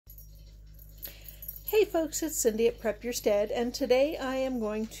Hey folks, it's Cindy at Prep Your Stead, and today I am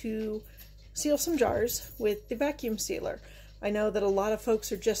going to seal some jars with the vacuum sealer. I know that a lot of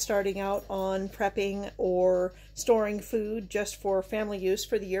folks are just starting out on prepping or storing food just for family use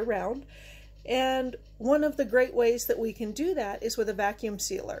for the year round. And one of the great ways that we can do that is with a vacuum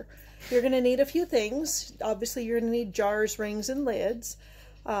sealer. You're going to need a few things. Obviously, you're going to need jars, rings, and lids.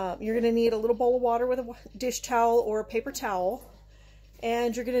 You're going to need a little bowl of water with a dish towel or a paper towel.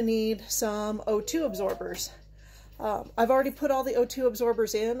 And you're going to need some O2 absorbers. I've already put all the O2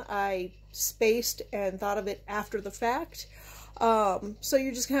 absorbers in. I spaced and thought of it after the fact. So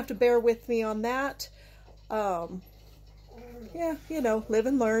you're just going to have to bear with me on that. Yeah, you know, live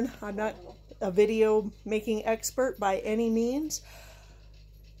and learn. I'm not a video making expert by any means.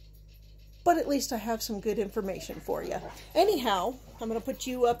 But at least I have some good information for you. Anyhow, I'm going to put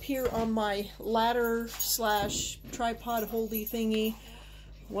you up here on my ladder slash tripod holdy thingy,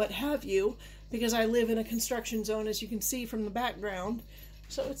 what have you, because I live in a construction zone, as you can see from the background.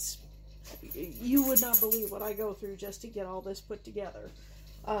 So it's, you would not believe what I go through just to get all this put together.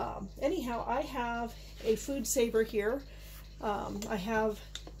 Anyhow, I have a food saver here. I have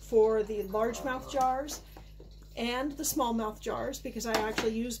for the largemouth jars and the smallmouth jars, because I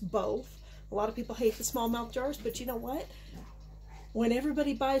actually use both. A lot of people hate the smallmouth jars, but you know what? When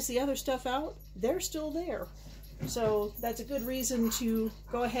everybody buys the other stuff out, they're still there. So that's a good reason to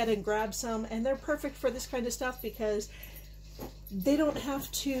go ahead and grab some. And they're perfect for this kind of stuff because they don't have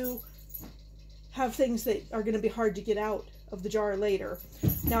to have things that are going to be hard to get out of the jar later.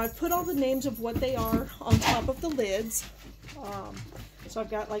 Now I've put all the names of what they are on top of the lids. So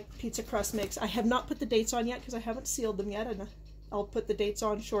I've got like pizza crust mix. I have not put the dates on yet because I haven't sealed them yet, and I'll put the dates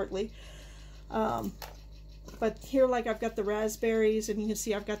on shortly. But here, like, I've got the raspberries, and you can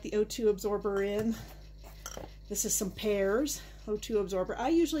see I've got the O2 absorber in. This is some pears, O2 absorber. I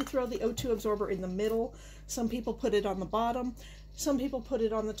usually throw the O2 absorber in the middle. Some people put it on the bottom. Some people put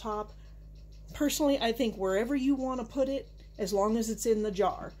it on the top. Personally, I think wherever you want to put it, as long as it's in the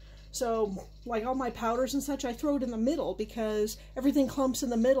jar. So, like all my powders and such, I throw it in the middle because everything clumps in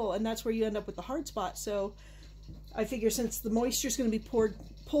the middle, and that's where you end up with the hard spot. So I figure since the moisture is going to be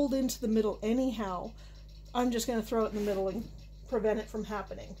pulled into the middle anyhow, I'm just going to throw it in the middle and prevent it from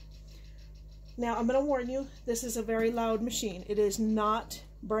happening. Now, I'm going to warn you, this is a very loud machine. It is not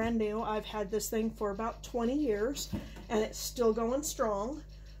brand new. I've had this thing for about 20 years, and it's still going strong.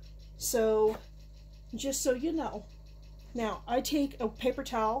 So, just so you know. Now, I take a paper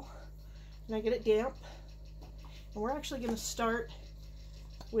towel, and I get it damp. And we're actually going to start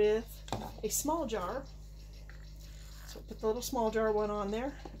with a small jar. So put the little small jar one on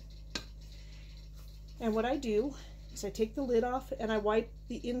there. And what I do is I take the lid off and I wipe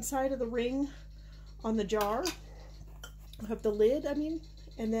the inside of the ring on the jar, of the lid, I mean,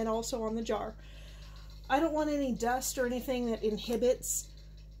 and then also on the jar. I don't want any dust or anything that inhibits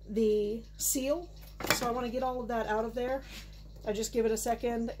the seal, so I want to get all of that out of there. I just give it a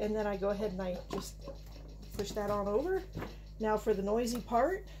second, and then I go ahead and I just push that on over. Now for the noisy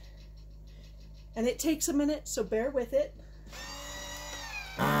part. And it takes a minute, so bear with it.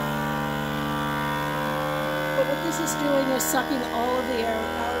 But what this is doing is sucking all of the air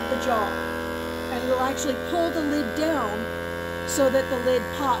out of the jar. And it'll actually pull the lid down so that the lid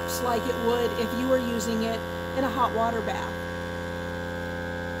pops like it would if you were using it in a hot water bath.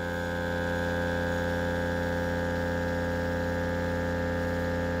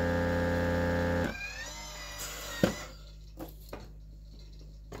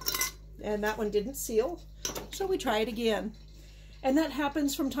 And that one didn't seal, so we try it again. And that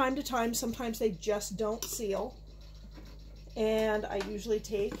happens from time to time. Sometimes they just don't seal. And I usually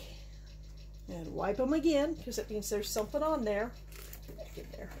take and wipe them again, because it means there's something on there. Back in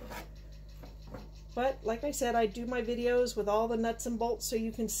there. But like I said, I do my videos with all the nuts and bolts so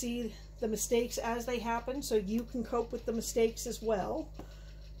you can see the mistakes as they happen, so you can cope with the mistakes as well.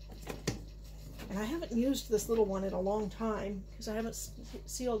 And I haven't used this little one in a long time because I haven't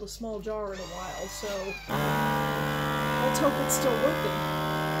sealed a small jar in a while, so let's hope it's still working.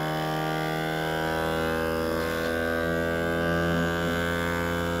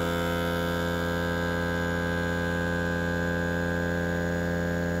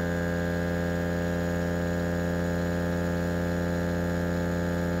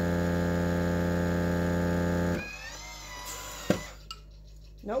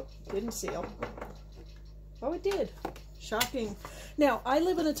 Nope, didn't seal. Oh, it did. Shocking. Now, I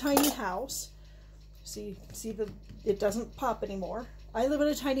live in a tiny house. See it doesn't pop anymore. I live in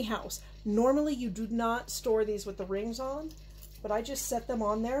a tiny house. Normally, you do not store these with the rings on, but I just set them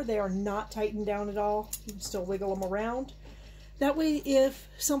on there. They are not tightened down at all. You can still wiggle them around. That way, if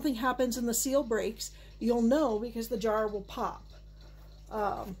something happens and the seal breaks, you'll know because the jar will pop.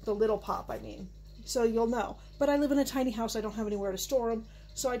 The little pop, I mean. So you'll know. But I live in a tiny house. I don't have anywhere to store them.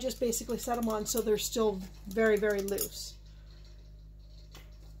 So I just basically set them on so they're still very, very loose.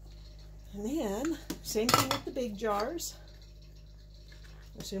 And then, same thing with the big jars.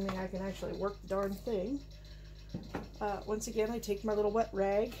 Assuming I can actually work the darn thing. Once again, I take my little wet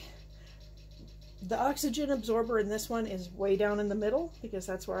rag. The oxygen absorber in this one is way down in the middle because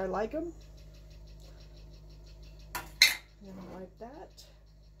that's where I like them. And I wipe that.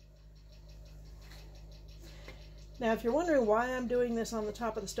 Now, if you're wondering why I'm doing this on the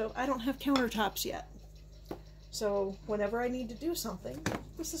top of the stove, I don't have countertops yet. So whenever I need to do something,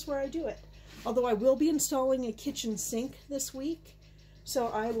 this is where I do it. Although I will be installing a kitchen sink this week, so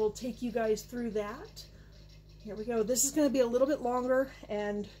I will take you guys through that. Here we go. This is going to be a little bit longer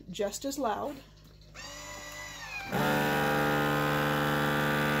and just as loud.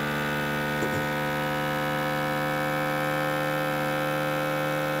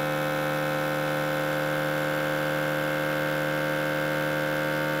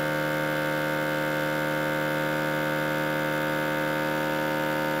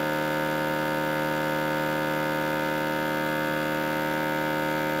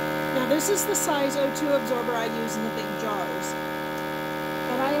 This is the size O2 absorber I use in the big jars.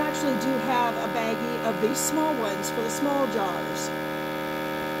 And I actually do have a baggie of these small ones for the small jars.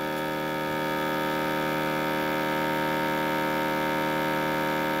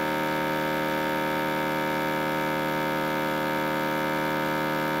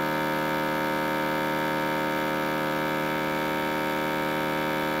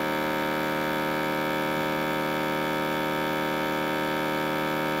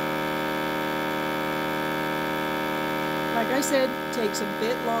 Like I said, it takes a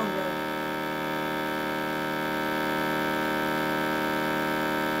bit longer.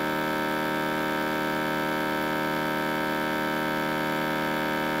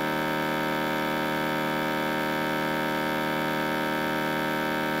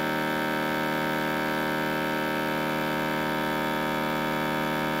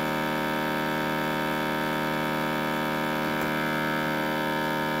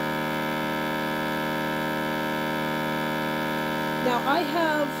 Now I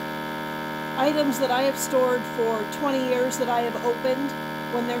have items that I have stored for 20 years that I have opened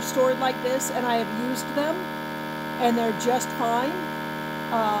when they're stored like this, and I have used them and they're just fine.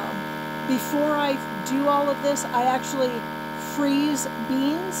 Before I do all of this, I actually freeze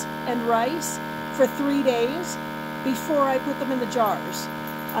beans and rice for 3 days before I put them in the jars.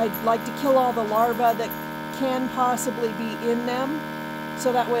 I'd like to kill all the larvae that can possibly be in them,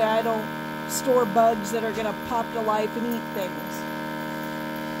 so that way I don't store bugs that are going to pop to life and eat things.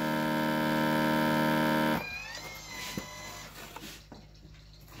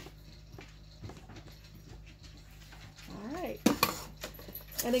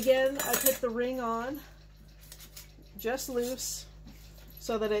 And again, I put the ring on just loose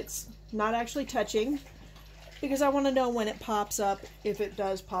so that it's not actually touching, because I want to know when it pops up, if it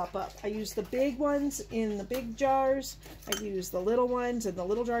does pop up. I use the big ones in the big jars. I use the little ones in the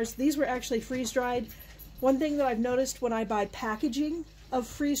little jars. These were actually freeze-dried. One thing that I've noticed when I buy packaging of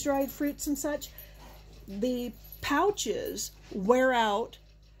freeze-dried fruits and such, the pouches wear out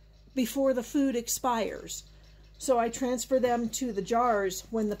before the food expires. So I transfer them to the jars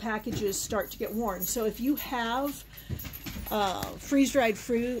when the packages start to get worn. So if you have freeze-dried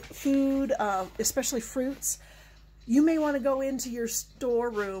food, especially fruits, you may want to go into your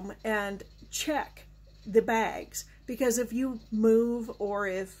storeroom and check the bags. Because if you move, or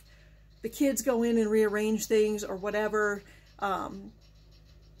if the kids go in and rearrange things or whatever,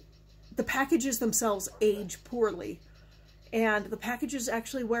 the packages themselves age poorly. And the packages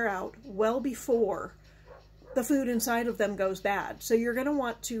actually wear out well before the food inside of them goes bad. So you're going to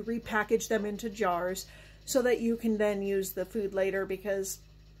want to repackage them into jars so that you can then use the food later, because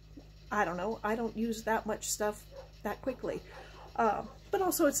I don't know, I don't use that much stuff that quickly. But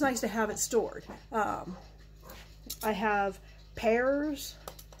also it's nice to have it stored. I have pears,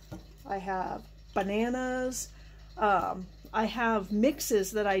 I have bananas, I have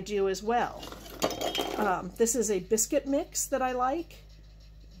mixes that I do as well. This is a biscuit mix that I like.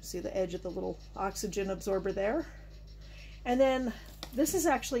 See the edge of the little oxygen absorber there. And then this is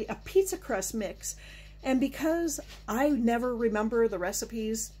actually a pizza crust mix. And because I never remember the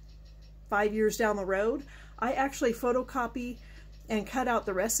recipes 5 years down the road, I actually photocopy and cut out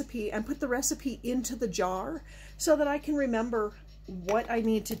the recipe and put the recipe into the jar so that I can remember what I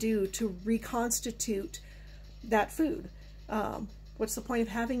need to do to reconstitute that food. What's the point of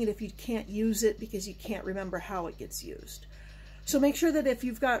having it if you can't use it because you can't remember how it gets used? So make sure that if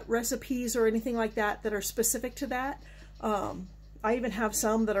you've got recipes or anything like that that are specific to that, I even have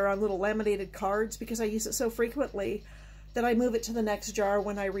some that are on little laminated cards because I use it so frequently that I move it to the next jar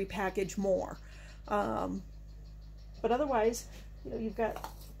when I repackage more. But otherwise, you know, you've got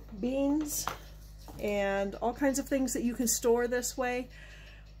beans and all kinds of things that you can store this way.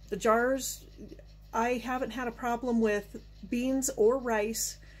 The jars, I haven't had a problem with beans or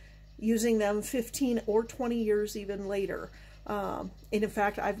rice using them 15 or 20 years even later. And in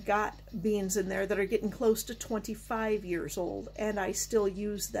fact, I've got beans in there that are getting close to 25 years old, and I still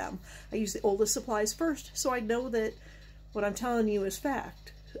use them. I use the oldest supplies first, so I know that what I'm telling you is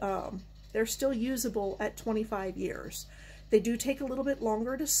fact. They're still usable at 25 years. They do take a little bit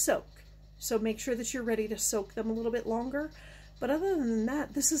longer to soak, so make sure that you're ready to soak them a little bit longer. But other than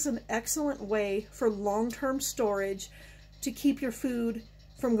that, this is an excellent way for long-term storage to keep your food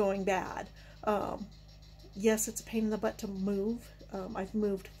from going bad. Yes, it's a pain in the butt to move. I've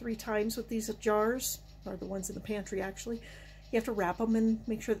moved 3 times with these jars, or the ones in the pantry actually. You have to wrap them and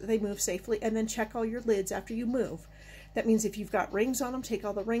make sure that they move safely, and then check all your lids after you move. That means if you've got rings on them, take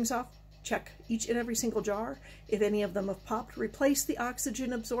all the rings off, check each and every single jar. If any of them have popped, replace the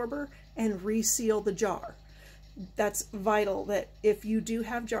oxygen absorber and reseal the jar. That's vital, that if you do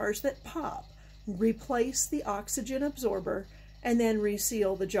have jars that pop, replace the oxygen absorber and then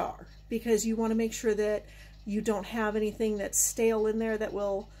reseal the jar, because you want to make sure that you don't have anything that's stale in there that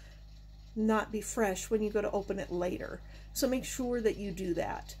will not be fresh when you go to open it later. So make sure that you do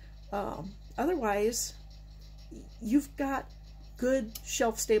that. Otherwise, you've got good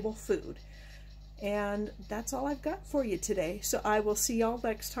shelf-stable food. And that's all I've got for you today. So I will see y'all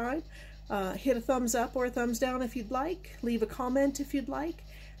next time. Hit a thumbs up or a thumbs down if you'd like. Leave a comment if you'd like.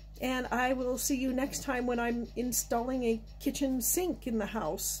 And I will see you next time when I'm installing a kitchen sink in the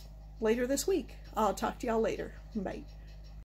house later this week. I'll talk to y'all later. Bye.